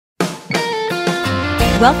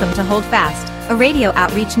Welcome to Hold Fast, a radio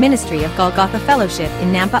outreach ministry of Golgotha Fellowship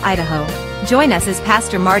in Nampa, Idaho. Join us as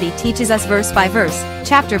Pastor Marty teaches us verse by verse,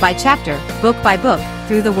 chapter by chapter, book by book,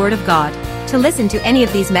 through the Word of God. To listen to any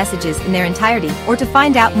of these messages in their entirety or to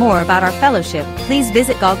find out more about our fellowship, please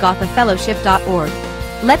visit golgothafellowship.org.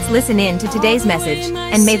 Let's listen in to today's message,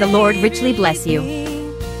 and may the Lord richly bless you.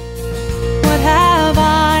 What have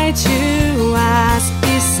I to ask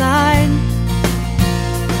beside?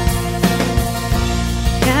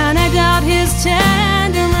 Can I doubt His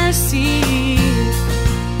tender mercy,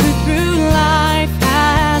 who through life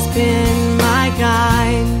has been my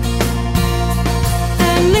guide?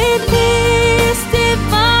 And lead peace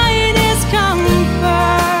divine His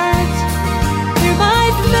comfort, through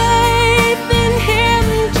my faith in Him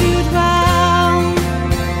to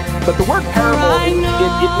dwell. But the word parable,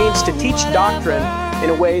 it means to teach doctrine in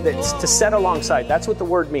a way that's to set alongside. That's what the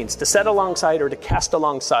word means, to set alongside or to cast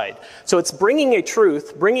alongside. So it's bringing a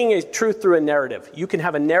truth through a narrative. You can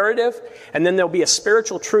have a narrative, and then there'll be a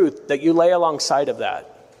spiritual truth that you lay alongside of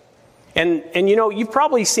that. And you know, you've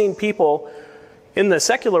probably seen people in the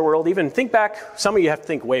secular world even think back. Some of you have to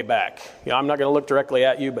think way back. You know, I'm not going to look directly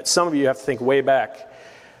at you, but some of you have to think way back.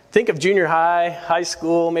 Think of junior high, high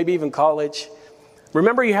school, maybe even college.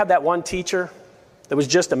 Remember you had that one teacher that was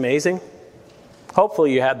just amazing?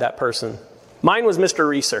 Hopefully you had that person. Mine was Mr.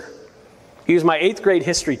 Reeser. He was my 8th grade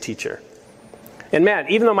history teacher. And man,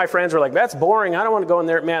 even though my friends were like, that's boring, I don't want to go in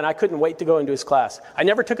there, man, I couldn't wait to go into his class. I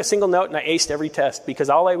never took a single note and I aced every test because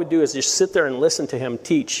all I would do is just sit there and listen to him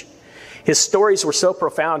teach. His stories were so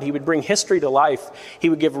profound. He would bring history to life. He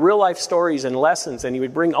would give real life stories and lessons, and he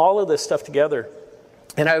would bring all of this stuff together.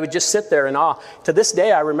 And I would just sit there in awe. To this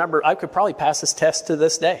day, I remember I could probably pass this test to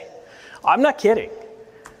this day. I'm not kidding.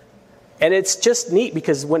 And it's just neat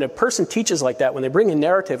because when a person teaches like that, when they bring a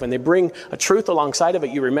narrative and they bring a truth alongside of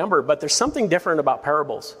it, you remember. But there's something different about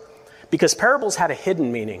parables, because parables had a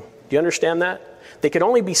hidden meaning. Do you understand that? They could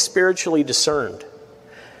only be spiritually discerned.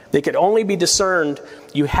 They could only be discerned.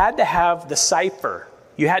 You had to have the cipher.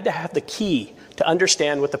 You had to have the key to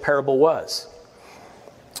understand what the parable was.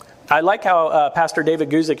 I like how Pastor David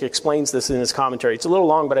Guzik explains this in his commentary. It's a little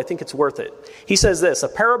long, but I think it's worth it. He says this: a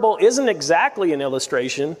parable isn't exactly an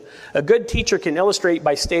illustration. A good teacher can illustrate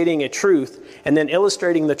by stating a truth and then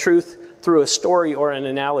illustrating the truth through a story or an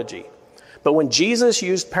analogy. But when Jesus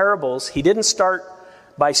used parables, he didn't start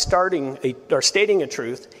by stating a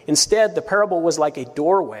truth. Instead, the parable was like a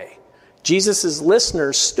doorway. Jesus'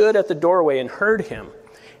 listeners stood at the doorway and heard him.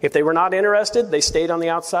 If they were not interested, they stayed on the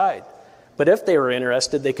outside. But if they were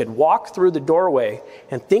interested, they could walk through the doorway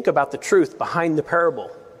and think about the truth behind the parable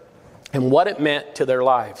and what it meant to their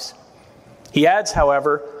lives. He adds,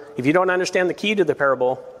 however, if you don't understand the key to the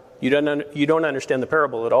parable, you don't understand the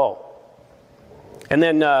parable at all. And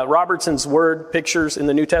then Robertson's word pictures in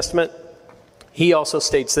the New Testament, he also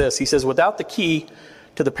states this. He says, without the key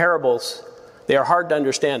to the parables, they are hard to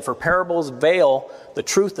understand, for parables veil the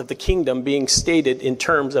truth of the kingdom being stated in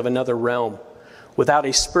terms of another realm. Without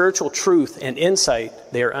a spiritual truth and insight,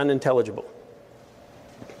 they are unintelligible.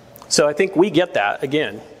 So I think we get that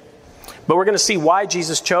again. But we're going to see why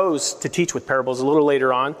Jesus chose to teach with parables a little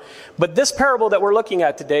later on. But this parable that we're looking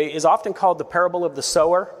at today is often called the parable of the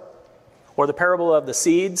sower or the parable of the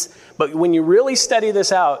seeds. But when you really study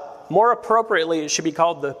this out, more appropriately, it should be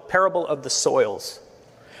called the parable of the soils.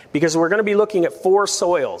 Because we're going to be looking at 4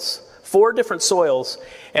 soils, 4 different soils,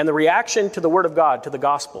 and the reaction to the Word of God, to the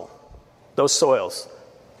gospel. Those soils.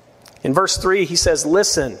 In verse 3, he says,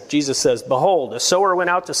 listen, Jesus says, behold, a sower went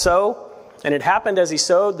out to sow, and it happened as he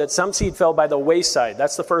sowed that some seed fell by the wayside.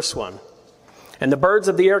 That's the first one. And the birds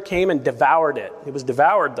of the air came and devoured it. It was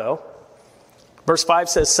devoured, though. Verse 5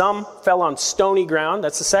 says, some fell on stony ground.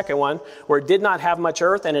 That's the second one, where it did not have much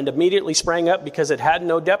earth, and it immediately sprang up because it had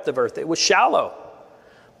no depth of earth. It was shallow.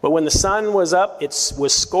 But when the sun was up, it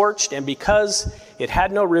was scorched, and because it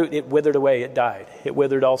had no root, it withered away. It died. It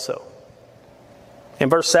withered also. And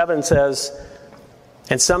verse 7 says,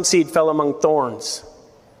 and some seed fell among thorns,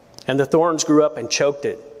 and the thorns grew up and choked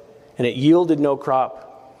it, and it yielded no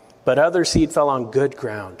crop. But other seed fell on good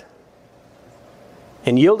ground,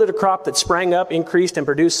 and yielded a crop that sprang up, increased, and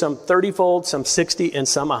produced some 30-fold, some 60, and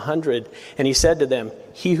some 100. And he said to them,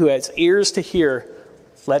 he who has ears to hear,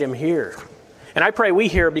 let him hear. And I pray we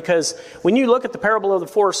hear, because when you look at the parable of the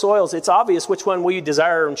 4 soils, it's obvious which one we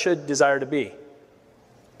desire and should desire to be.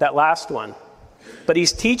 That last one. But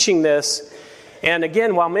he's teaching this, and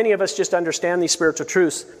again, while many of us just understand these spiritual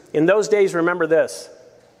truths, in those days, remember this.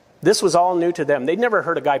 This was all new to them. They'd never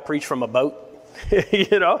heard a guy preach from a boat.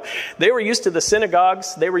 You know, they were used to the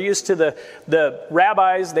synagogues. They were used to the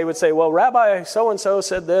rabbis. They would say, well, Rabbi so-and-so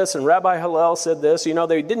said this, and Rabbi Hillel said this. You know,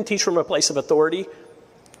 they didn't teach from a place of authority.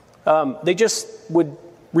 They just would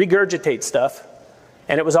regurgitate stuff.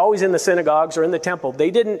 And it was always in the synagogues or in the temple.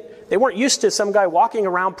 They weren't used to some guy walking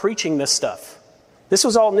around preaching this stuff. This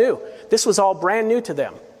was all new. This was all brand new to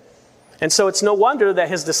them. And so it's no wonder that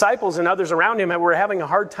his disciples and others around him were having a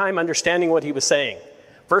hard time understanding what he was saying.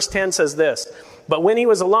 Verse 10 says this, "But when he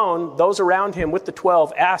was alone, those around him with the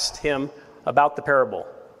 12 asked him about the parable."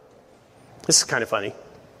 This is kind of funny.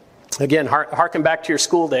 Again, harken back to your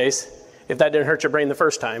school days, if that didn't hurt your brain the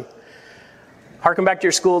first time. Harken back to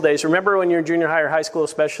your school days. Remember when you're in junior high or high school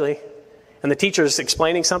especially, and the teacher is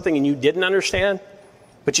explaining something and you didn't understand,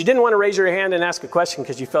 but you didn't want to raise your hand and ask a question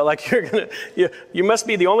because you felt like you must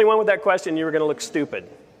be the only one with that question, you were going to look stupid.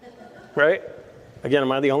 Right? Again,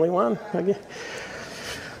 am I the only one? Again.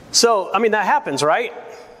 So, I mean, that happens, right?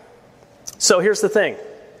 So here's the thing.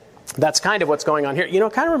 That's kind of what's going on here. You know,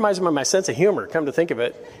 it kind of reminds me of my sense of humor, come to think of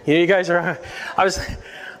it. You know, you guys are, I was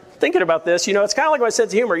thinking about this, you know, it's kind of like my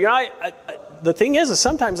sense of humor. You know, the thing is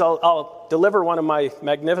sometimes I'll deliver one of my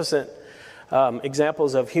magnificent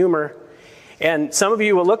examples of humor, and some of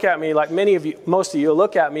you will look at me, like most of you will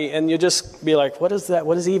look at me, and you'll just be like, what is that?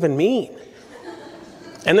 What does it even mean?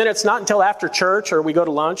 And then it's not until after church or we go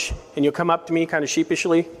to lunch, and you'll come up to me kind of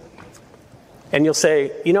sheepishly, and you'll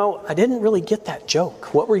say, you know, I didn't really get that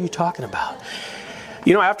joke. What were you talking about?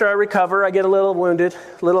 You know, after I recover, I get a little wounded,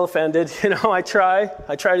 a little offended. You know, I try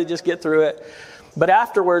to just get through it. But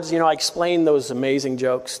afterwards, you know, I explain those amazing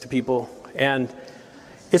jokes to people. And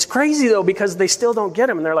it's crazy, though, because they still don't get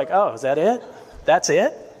them. And they're like, oh, is that it? That's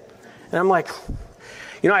it? And I'm like,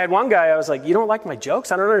 you know, I had one guy, I was like, you don't like my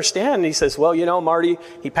jokes? I don't understand. And he says, well, you know, Marty,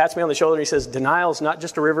 he pats me on the shoulder and he says, denial's not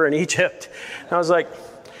just a river in Egypt. And I was like,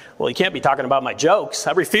 well, you can't be talking about my jokes.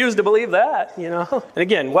 I refuse to believe that, you know. And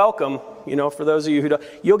again, welcome, you know, for those of you who don't,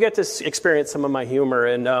 you'll get to experience some of my humor,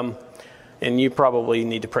 and you probably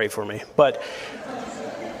need to pray for me. But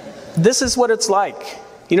this is what it's like.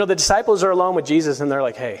 You know, the disciples are alone with Jesus, and they're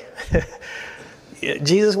like, hey,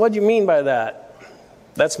 Jesus, what do you mean by that?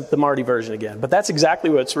 That's the Marty version again. But that's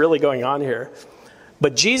exactly what's really going on here.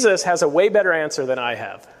 But Jesus has a way better answer than I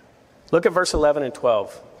have. Look at verse 11 and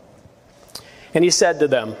 12. And he said to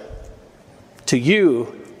them, to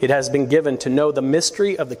you it has been given to know the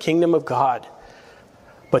mystery of the kingdom of God.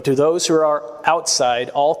 But to those who are outside,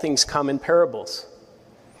 all things come in parables,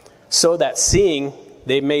 so that seeing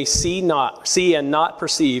they may see and not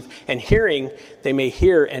perceive, and hearing they may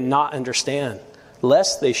hear and not understand,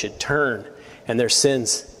 lest they should turn and their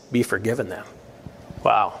sins be forgiven them.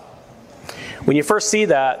 Wow. When you first see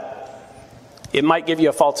that, it might give you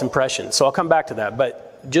a false impression. So I'll come back to that. But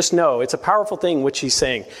just know, it's a powerful thing which he's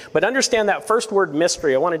saying. But understand that first word,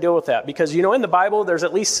 mystery. I want to deal with that. Because, you know, in the Bible, there's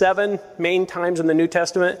at least 7 main times in the New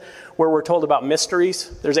Testament where we're told about mysteries.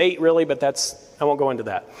 There's 8 really, but I won't go into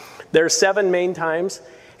that. There's 7 main times.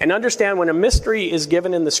 And understand, when a mystery is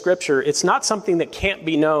given in the Scripture, it's not something that can't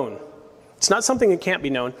be known. It's not something that can't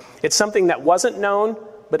be known. It's something that wasn't known,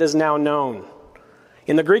 but is now known.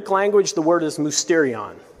 In the Greek language, the word is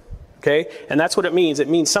mysterion. Okay? And that's what it means. It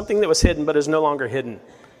means something that was hidden but is no longer hidden.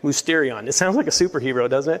 Mysterion. It sounds like a superhero,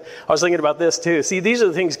 doesn't it? I was thinking about this too. See, these are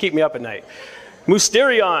the things that keep me up at night.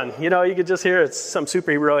 Mysterion. You know, you could just hear it's some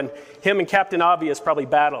superhero, and him and Captain Obvious probably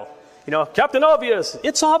battle. You know, Captain Obvious,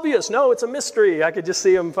 it's obvious. No, it's a mystery. I could just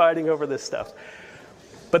see them fighting over this stuff.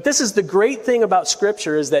 But this is the great thing about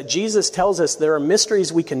Scripture, is that Jesus tells us there are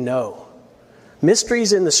mysteries we can know.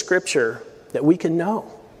 Mysteries in the Scripture that we can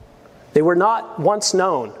know. They were not once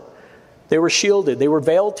known. They were shielded. They were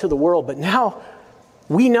veiled to the world. But now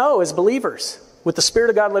we know as believers, with the Spirit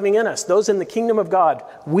of God living in us, those in the kingdom of God,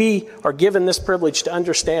 we are given this privilege to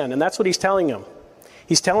understand. And that's what he's telling them.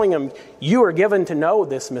 He's telling them, you are given to know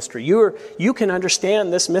this mystery. You can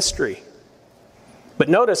understand this mystery. But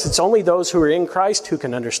notice, it's only those who are in Christ who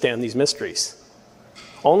can understand these mysteries.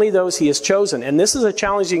 Only those he has chosen. And this is a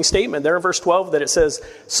challenging statement. There in verse 12 that it says,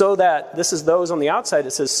 so that, this is those on the outside,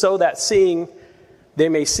 it says, so that seeing they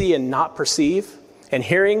may see and not perceive, and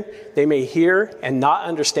hearing they may hear and not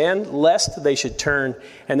understand, lest they should turn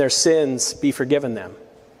and their sins be forgiven them.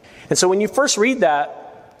 And so when you first read that,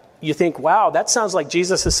 you think, wow, that sounds like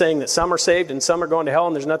Jesus is saying that some are saved and some are going to hell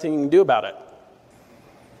and there's nothing you can do about it.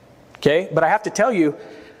 Okay? But I have to tell you,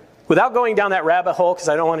 without going down that rabbit hole, because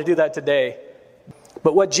I don't want to do that today,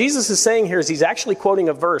 but what Jesus is saying here is he's actually quoting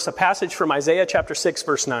a verse, a passage from Isaiah chapter 6,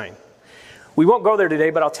 verse 9. We won't go there today,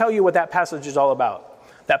 but I'll tell you what that passage is all about.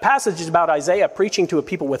 That passage is about Isaiah preaching to a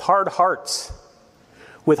people with hard hearts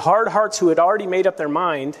who had already made up their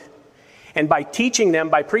mind, And by teaching them,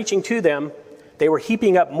 by preaching to them, they were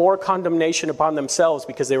heaping up more condemnation upon themselves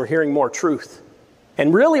because they were hearing more truth.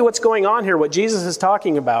 And really what's going on here, what Jesus is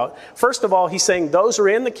talking about, first of all, he's saying those who are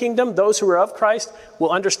in the kingdom, those who are of Christ, will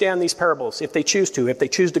understand these parables if they choose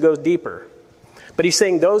to go deeper. But he's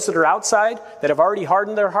saying those that are outside, that have already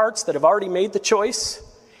hardened their hearts, that have already made the choice,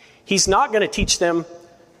 he's not going to teach them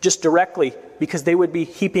just directly because they would be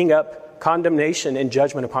heaping up condemnation and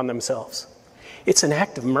judgment upon themselves. It's an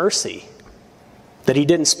act of mercy that he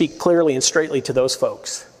didn't speak clearly and straightly to those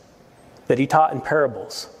folks, that he taught in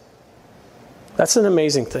parables. That's an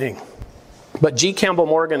amazing thing. But G. Campbell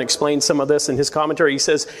Morgan explains some of this in his commentary. He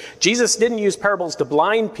says, Jesus didn't use parables to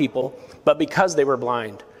blind people, but because they were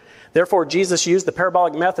blind. Therefore, Jesus used the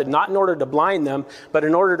parabolic method not in order to blind them, but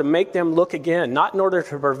in order to make them look again, not in order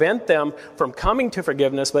to prevent them from coming to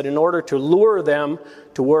forgiveness, but in order to lure them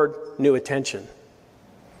toward new attention.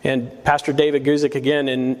 And Pastor David Guzik again,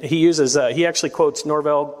 and he actually quotes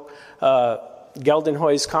Norvell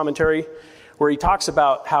Geldenhuys' commentary, where he talks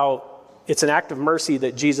about how it's an act of mercy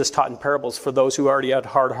that Jesus taught in parables for those who already had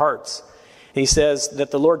hard hearts. And he says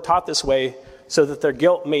that the Lord taught this way so that their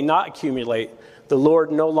guilt may not accumulate. The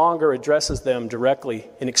Lord no longer addresses them directly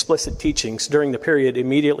in explicit teachings during the period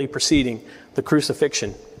immediately preceding the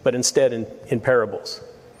crucifixion, but instead in parables.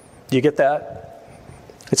 Do you get that?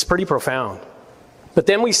 It's pretty profound. But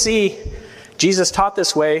then we see Jesus taught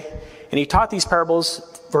this way, and he taught these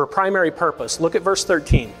parables for a primary purpose. Look at verse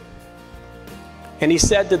 13. And he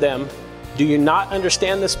said to them, "Do you not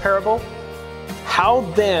understand this parable? How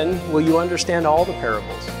then will you understand all the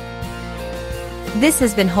parables?" This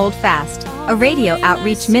has been Hold Fast, a radio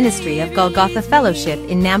outreach ministry of Golgotha Fellowship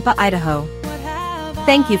in Nampa, Idaho.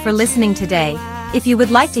 Thank you for listening today. If you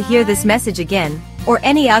would like to hear this message again, or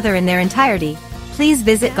any other in their entirety, please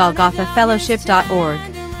visit golgothafellowship.org.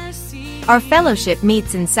 Our fellowship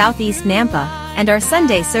meets in Southeast Nampa, and our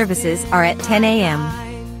Sunday services are at 10 a.m.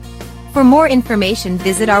 For more information,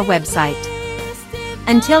 visit our website.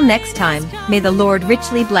 Until next time, may the Lord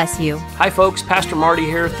richly bless you. Hi folks, Pastor Marty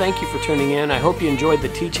here. Thank you for tuning in. I hope you enjoyed the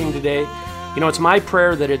teaching today. You know, it's my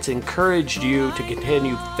prayer that it's encouraged you to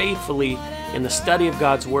continue faithfully in the study of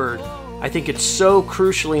God's Word. I think it's so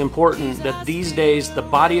crucially important that these days the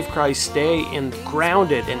body of Christ stay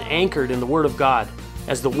grounded and anchored in the Word of God,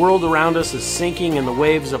 as the world around us is sinking in the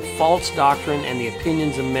waves of false doctrine and the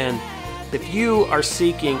opinions of men. If you are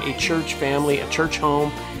seeking a church family, a church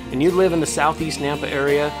home, and you live in the Southeast Nampa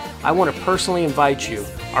area, I want to personally invite you.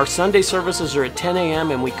 Our Sunday services are at 10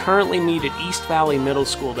 a.m. and we currently meet at East Valley Middle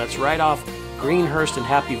School. That's right off Greenhurst and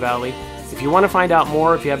Happy Valley. If you want to find out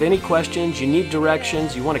more, if you have any questions, you need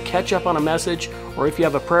directions, you want to catch up on a message, or if you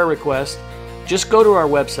have a prayer request, just go to our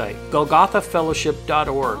website,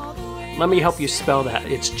 golgothafellowship.org. Let me help you spell that.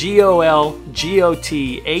 It's GOLGOTHA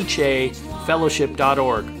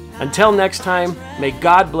fellowship.org. Until next time, may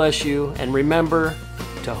God bless you, and remember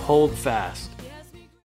to hold fast.